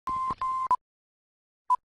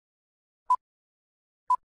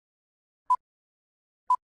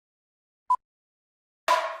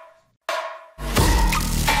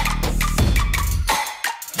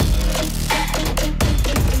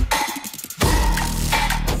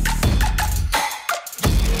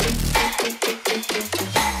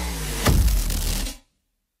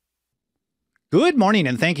Good morning,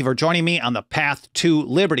 and thank you for joining me on the Path to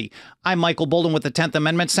Liberty. I'm Michael Bolden with the 10th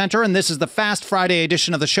Amendment Center, and this is the Fast Friday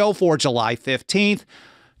edition of the show for July 15th,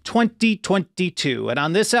 2022. And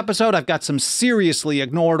on this episode, I've got some seriously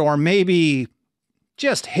ignored or maybe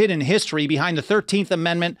just hidden history behind the 13th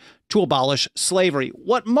Amendment to abolish slavery.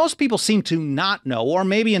 What most people seem to not know, or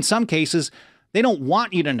maybe in some cases they don't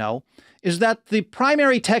want you to know, is that the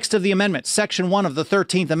primary text of the amendment, Section 1 of the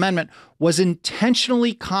 13th Amendment, was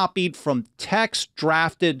intentionally copied from text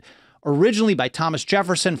drafted originally by Thomas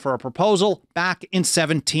Jefferson for a proposal back in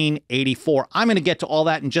 1784. I'm going to get to all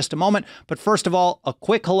that in just a moment, but first of all, a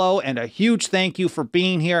quick hello and a huge thank you for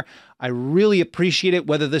being here. I really appreciate it,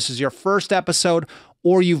 whether this is your first episode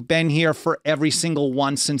or you've been here for every single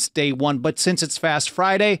one since day one. But since it's Fast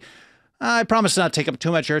Friday, I promise not to take up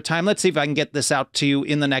too much of your time. Let's see if I can get this out to you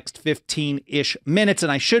in the next 15-ish minutes.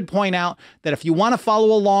 And I should point out that if you want to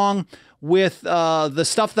follow along with the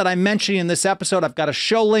stuff that I'm mentioning in this episode, I've got a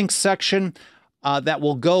show links section that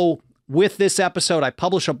will go with this episode. I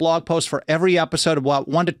publish a blog post for every episode about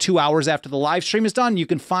 1 to 2 hours after the live stream is done. You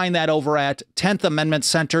can find that over at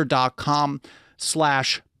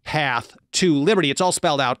 10thamendmentcenter.com/path to liberty. It's all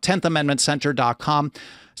spelled out,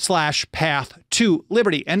 10thamendmentcenter.com/path to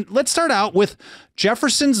liberty. And let's start out with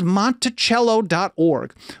Jefferson's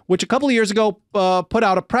Monticello.org, which a couple of years ago put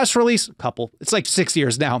out a press release, it's like 6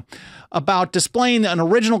 years now, about displaying the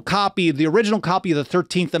original copy of the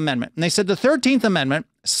 13th Amendment. And they said the 13th Amendment,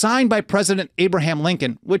 signed by President Abraham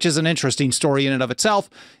Lincoln, which is an interesting story in and of itself,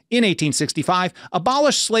 in 1865,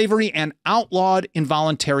 abolished slavery and outlawed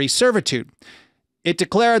involuntary servitude. It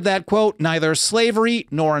declared that, quote, neither slavery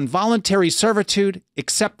nor involuntary servitude,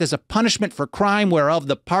 except as a punishment for crime whereof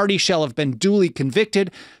the party shall have been duly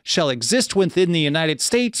convicted, shall exist within the United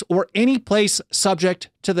States or any place subject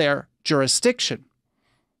to their jurisdiction.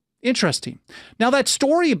 Interesting. Now, that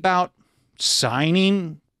story about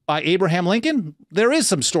signing by Abraham Lincoln, there is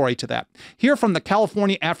some story to that. Here from the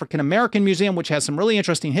California African American Museum, which has some really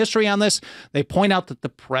interesting history on this, they point out that the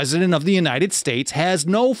President of the United States has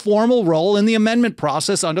no formal role in the amendment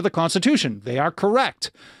process under the Constitution. They are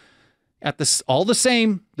correct. All the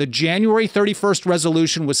same, the January 31st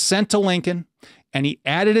resolution was sent to Lincoln, and he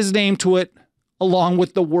added his name to it along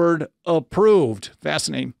with the word approved.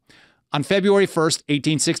 Fascinating. On February 1st,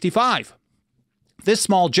 1865. This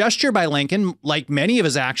small gesture by Lincoln, like many of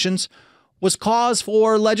his actions, was cause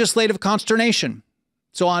for legislative consternation.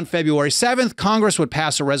 So on February 7th, Congress would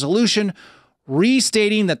pass a resolution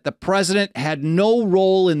restating that the president had no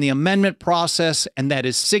role in the amendment process and that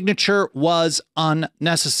his signature was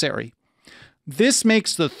unnecessary. This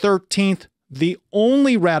makes the 13th the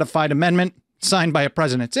only ratified amendment signed by a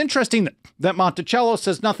president. It's interesting that Monticello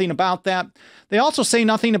says nothing about that. They also say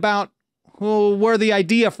nothing about where the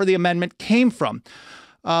idea for the amendment came from.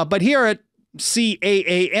 But here at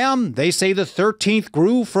CAAM, they say the 13th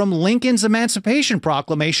grew from Lincoln's Emancipation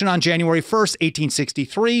Proclamation on January 1st,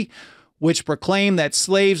 1863, which proclaimed that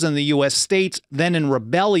slaves in the U.S. states then in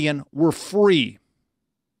rebellion were free.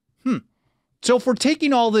 So if we're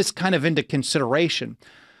taking all this kind of into consideration,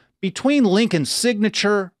 between Lincoln's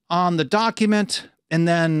signature on the document and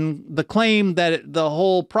then the claim that the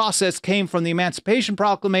whole process came from the Emancipation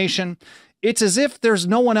Proclamation, it's as if there's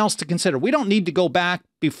no one else to consider. We don't need to go back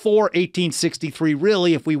before 1863,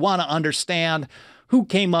 really, if we want to understand who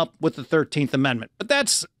came up with the 13th Amendment. But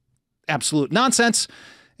that's absolute nonsense.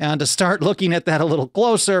 And to start looking at that a little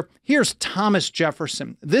closer, here's Thomas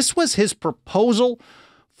Jefferson. This was his proposal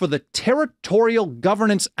for the Territorial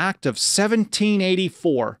Governance Act of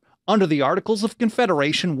 1784 under the Articles of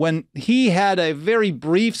Confederation when he had a very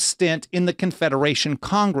brief stint in the Confederation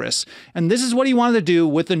Congress. And this is what he wanted to do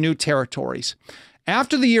with the new territories.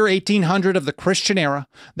 After the year 1800 of the Christian era,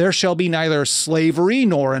 there shall be neither slavery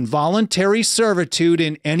nor involuntary servitude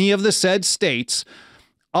in any of the said states,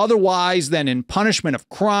 otherwise than in punishment of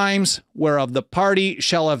crimes whereof the party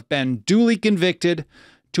shall have been duly convicted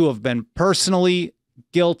to have been personally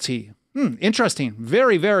guilty. Interesting.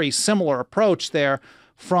 Very, very similar approach there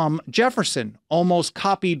from Jefferson, almost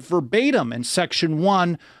copied verbatim in Section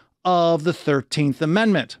 1 of the 13th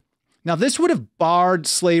Amendment. Now, this would have barred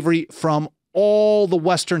slavery from all the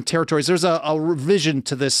Western territories. There's a revision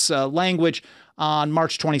to this language on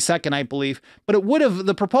March 22nd, I believe, but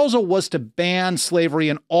the proposal was to ban slavery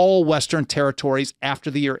in all Western territories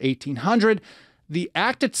after the year 1800. The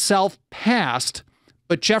act itself passed,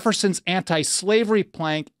 but Jefferson's anti-slavery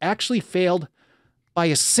plank actually failed by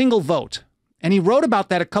a single vote. And he wrote about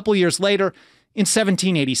that a couple years later in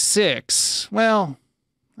 1786. Well,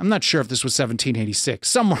 I'm not sure if this was 1786,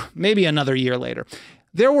 somewhere, maybe another year later.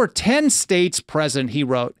 There were 10 states present, he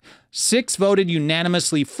wrote. 6 voted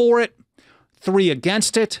unanimously for it. 3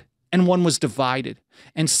 against it, and 1 was divided.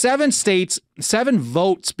 And 7 states, 7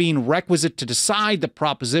 votes being requisite to decide the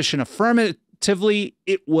proposition affirmatively,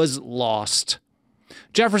 it was lost.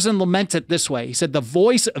 Jefferson lamented this way. He said, "The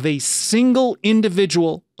voice of a single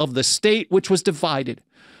individual of the state which was divided,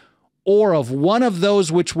 or of one of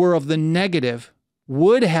those which were of the negative,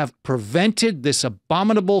 would have prevented this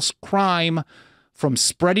abominable crime from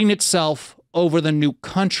spreading itself over the new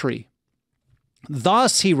country."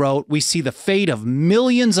 Thus, he wrote, we see the fate of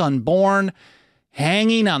millions unborn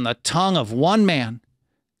hanging on the tongue of one man,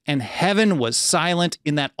 and heaven was silent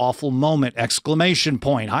in that awful moment! Exclamation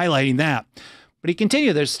point, highlighting that. But he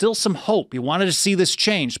continued, there's still some hope. He wanted to see this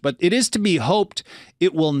changed, but it is to be hoped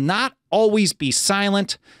it will not always be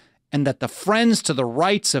silent, and that the friends to the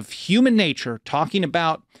rights of human nature, talking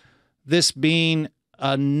about this being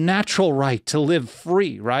a natural right to live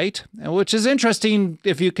free, right? Which is interesting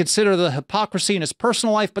if you consider the hypocrisy in his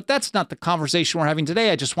personal life, but that's not the conversation we're having today.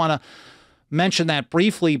 I just want to mention that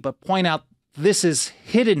briefly, but point out this is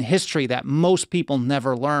hidden history that most people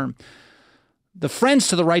never learn. The friends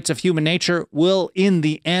to the rights of human nature will in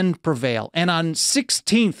the end prevail. And on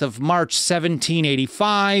 16th of March,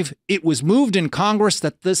 1785, it was moved in Congress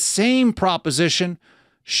that the same proposition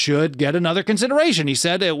should get another consideration. He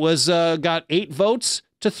said it was got 8 votes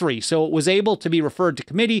to 3. So it was able to be referred to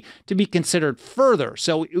committee to be considered further.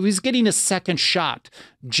 So it was getting a second shot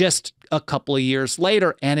just a couple of years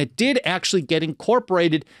later. And it did actually get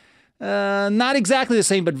incorporated, not exactly the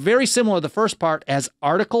same, but very similar to the first part, as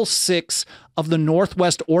Article 6 of the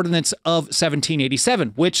Northwest Ordinance of 1787,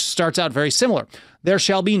 which starts out very similar. There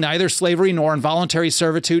shall be neither slavery nor involuntary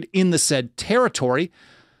servitude in the said territory,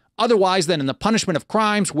 otherwise than in the punishment of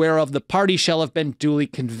crimes whereof the party shall have been duly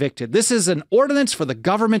convicted. This is an ordinance for the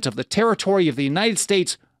government of the territory of the United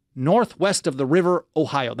States northwest of the river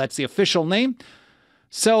Ohio. That's the official name.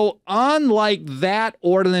 So unlike that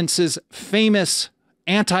ordinance's famous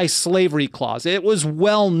anti-slavery clause, it was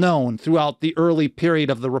well known throughout the early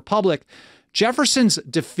period of the Republic, Jefferson's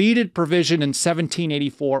defeated provision in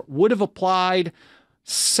 1784 would have applied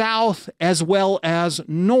south as well as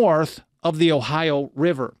north of the Ohio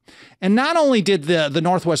River. And not only did the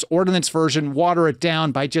Northwest Ordinance version water it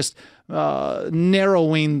down by just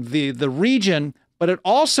narrowing the region, but it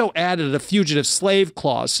also added a fugitive slave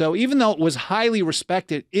clause. So even though it was highly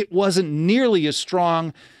respected, it wasn't nearly as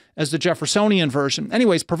strong as the Jeffersonian version.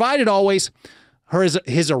 Anyways, provided always,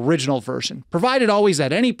 his original version, provided always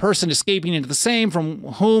that any person escaping into the same from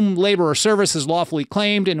whom labor or service is lawfully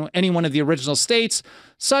claimed in any one of the original states,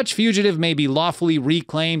 such fugitive may be lawfully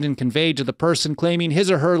reclaimed and conveyed to the person claiming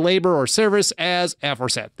his or her labor or service as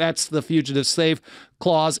aforesaid. That's the fugitive slave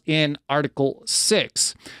clause in Article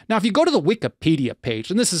 6. Now, if you go to the Wikipedia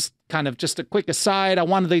page, and this is kind of just a quick aside, I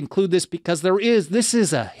wanted to include this because this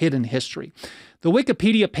is a hidden history. The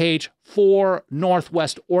Wikipedia page for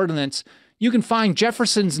Northwest Ordinance, you can find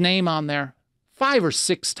Jefferson's name on there 5 or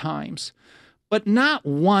 6 times, but not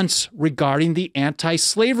once regarding the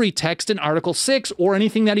anti-slavery text in Article 6 or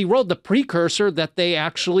anything that he wrote, the precursor that they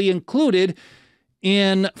actually included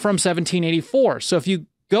from 1784. So if you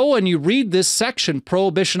go and you read this section,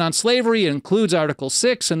 Prohibition on Slavery, it includes Article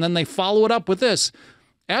 6, and then they follow it up with this.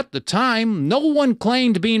 At the time, no one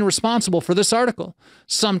claimed being responsible for this article.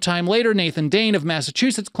 Sometime later, Nathan Dane of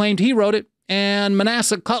Massachusetts claimed he wrote it, and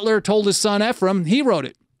Manasseh Cutler told his son Ephraim he wrote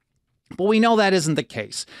it. But we know that isn't the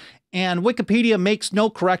case. And Wikipedia makes no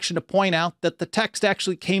correction to point out that the text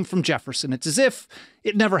actually came from Jefferson. It's as if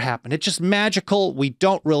it never happened. It's just magical. We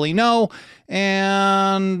don't really know.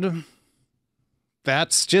 And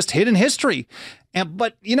that's just hidden history.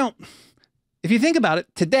 But, if you think about it,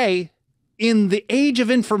 today, in the age of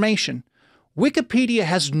information, Wikipedia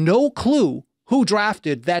has no clue who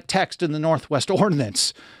drafted that text in the Northwest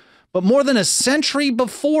Ordinance. But more than a century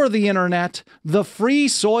before the internet, the Free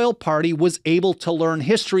Soil Party was able to learn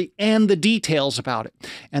history and the details about it.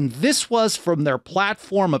 And this was from their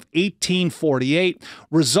platform of 1848,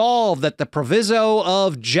 resolved that the proviso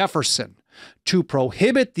of Jefferson to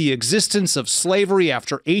prohibit the existence of slavery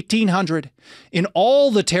after 1800 in all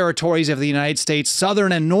the territories of the United States,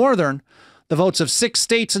 Southern and Northern, the votes of 6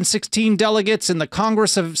 states and 16 delegates in the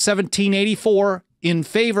Congress of 1784 in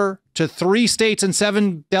favor to 3 states and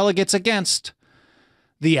 7 delegates against.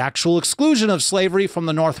 The actual exclusion of slavery from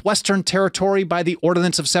the Northwestern Territory by the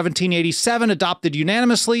Ordinance of 1787, adopted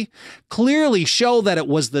unanimously, clearly show that it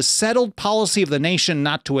was the settled policy of the nation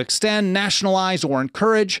not to extend, nationalize, or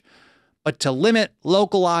encourage, but to limit,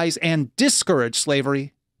 localize, and discourage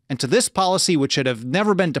slavery, and to this policy, which should have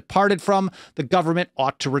never been departed from, the government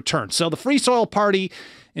ought to return. So the Free Soil Party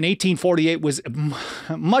in 1848 was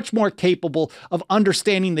much more capable of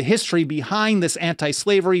understanding the history behind this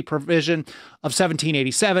anti-slavery provision of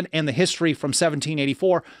 1787 and the history from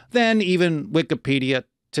 1784 than even Wikipedia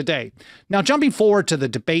today. Now, jumping forward to the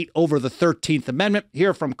debate over the 13th Amendment,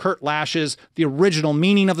 here from Kurt Lash's The Original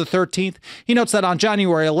Meaning of the 13th, he notes that on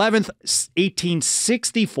January 11th,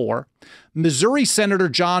 1864, Missouri Senator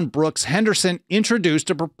John Brooks Henderson introduced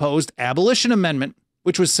a proposed abolition amendment,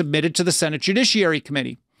 which was submitted to the Senate Judiciary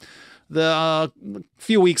Committee. A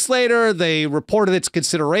few weeks later, they reported its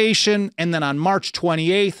consideration, and then on March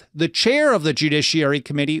 28th, the chair of the Judiciary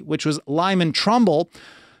Committee, which was Lyman Trumbull,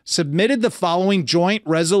 submitted the following joint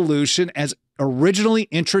resolution as originally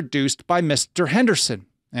introduced by Mr. Henderson,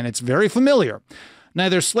 and it's very familiar.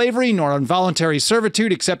 Neither slavery nor involuntary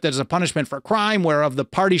servitude, except as a punishment for crime whereof the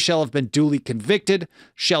party shall have been duly convicted,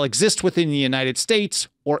 shall exist within the United States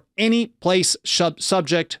or any place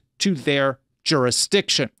subject to their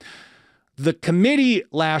jurisdiction. The committee,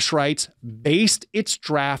 Lash writes, based its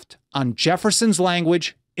draft on Jefferson's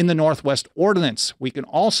language in the Northwest Ordinance. We can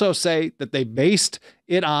also say that they based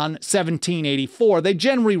it on 1784. They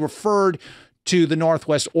generally referred to the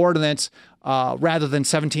Northwest Ordinance rather than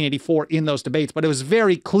 1784 in those debates, but it was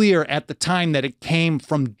very clear at the time that it came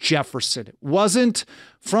from Jefferson. It wasn't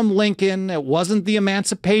from Lincoln. It wasn't the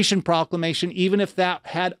Emancipation Proclamation, even if that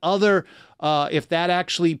had other, if that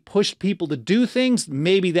actually pushed people to do things,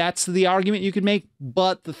 maybe that's the argument you could make,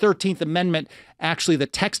 but the 13th Amendment, actually the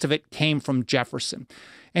text of it came from Jefferson.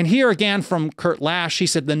 And here again from Kurt Lash, he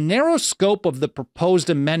said, the narrow scope of the proposed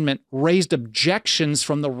amendment raised objections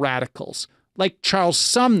from the radicals, like Charles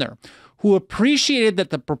Sumner, who appreciated that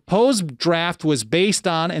the proposed draft was based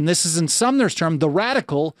on, and this is in Sumner's term, the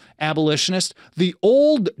radical abolitionist, the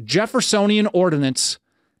old Jeffersonian ordinance,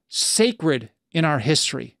 sacred in our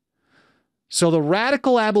history. So the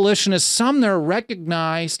radical abolitionist Sumner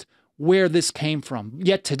recognized where this came from.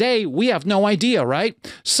 Yet today, we have no idea, right?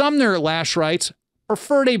 Sumner, Lash writes,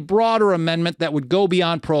 preferred a broader amendment that would go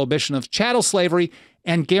beyond prohibition of chattel slavery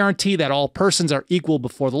and guarantee that all persons are equal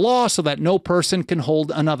before the law so that no person can hold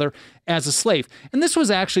another as a slave. And this was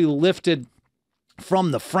actually lifted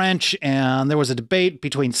from the French, and there was a debate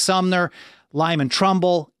between Sumner, Lyman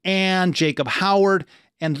Trumbull, and Jacob Howard,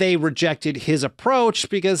 and they rejected his approach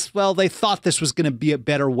because, well, they thought this was going to be a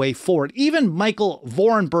better way forward. Even Michael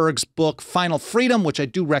Vorenberg's book, Final Freedom, which I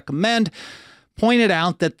do recommend, pointed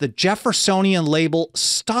out that the Jeffersonian label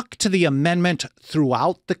stuck to the amendment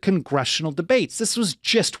throughout the congressional debates. This was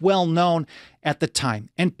just well known at the time.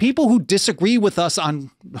 And people who disagree with us on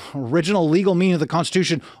original legal meaning of the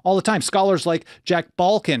Constitution all the time, scholars like Jack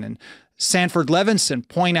Balkin and Sanford Levinson,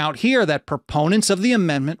 point out here that proponents of the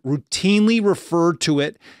amendment routinely referred to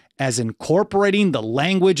it as incorporating the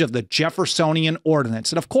language of the Jeffersonian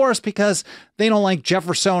ordinance. And of course, because they don't like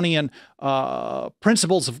Jeffersonian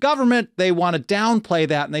principles of government, they want to downplay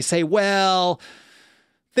that. And they say, well,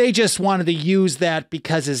 they just wanted to use that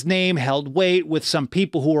because his name held weight with some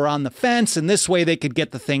people who were on the fence, and this way they could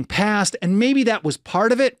get the thing passed. And maybe that was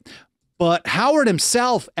part of it. But Howard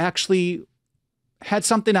himself actually had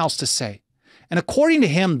something else to say. And according to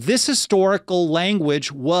him, this historical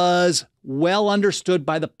language was well understood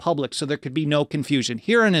by the public, so there could be no confusion.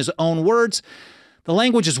 Here in his own words, the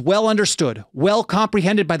language is well understood, well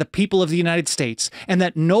comprehended by the people of the United States, and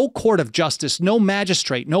that no court of justice, no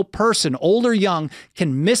magistrate, no person, old or young,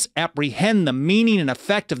 can misapprehend the meaning and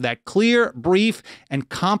effect of that clear, brief, and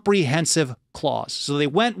comprehensive clause. So they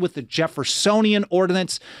went with the Jeffersonian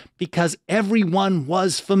ordinance because everyone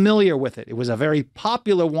was familiar with it. It was a very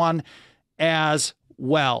popular one as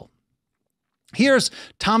well. Here's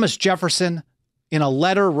Thomas Jefferson in a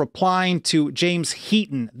letter replying to James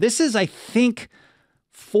Heaton. This is, I think,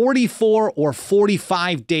 44 or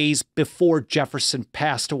 45 days before Jefferson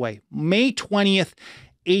passed away, May 20th,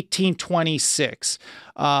 1826.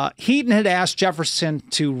 Heaton had asked Jefferson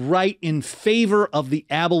to write in favor of the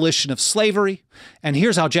abolition of slavery. And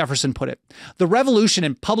here's how Jefferson put it. The revolution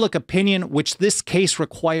in public opinion, which this case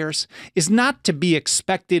requires, is not to be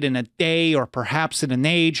expected in a day or perhaps in an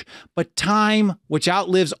age, but time, which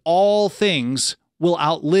outlives all things, will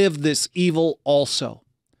outlive this evil also.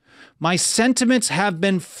 My sentiments have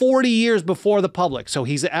been 40 years before the public. So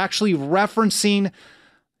he's actually referencing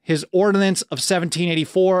his ordinance of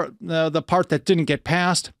 1784, the part that didn't get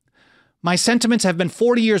passed. My sentiments have been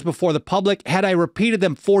 40 years before the public. Had I repeated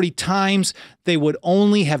them 40 times, they would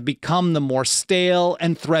only have become the more stale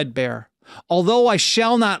and threadbare. Although I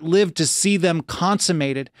shall not live to see them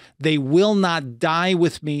consummated, they will not die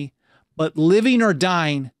with me, but living or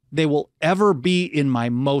dying, They will ever be in my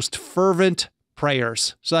most fervent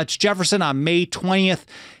prayers. So that's Jefferson on May 20th,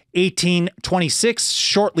 1826,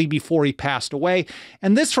 shortly before he passed away.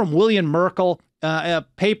 And this from William Merkel, a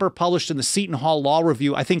paper published in the Seton Hall Law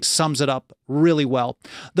Review, I think sums it up really well.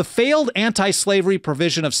 The failed anti-slavery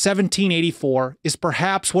provision of 1784 is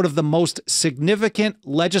perhaps one of the most significant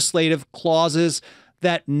legislative clauses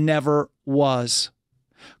that never was.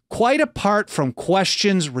 Quite apart from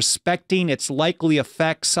questions respecting its likely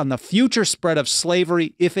effects on the future spread of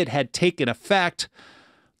slavery if it had taken effect,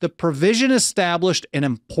 the provision established an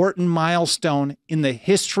important milestone in the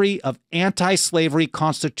history of anti-slavery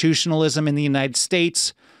constitutionalism in the United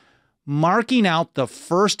States, marking out the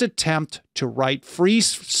first attempt to write free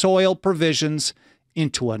soil provisions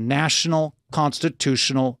into a national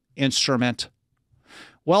constitutional instrument.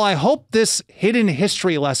 Well, I hope this hidden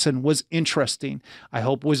history lesson was interesting. I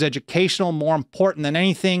hope it was educational, more important than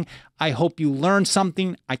anything. I hope you learned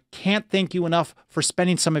something. I can't thank you enough for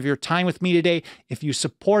spending some of your time with me today. If you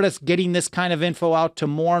support us getting this kind of info out to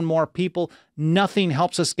more and more people, nothing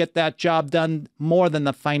helps us get that job done more than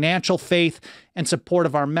the financial faith and support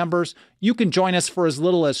of our members. You can join us for as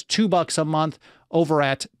little as $2 a month over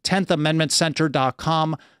at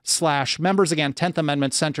 10thamendmentcenter.com/members. Again,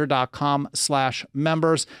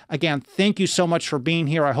 10thamendmentcenter.com/members. Again, thank you so much for being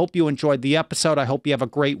here. I hope you enjoyed the episode. I hope you have a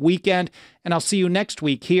great weekend, and I'll see you next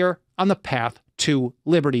week here on the Path to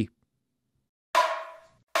Liberty.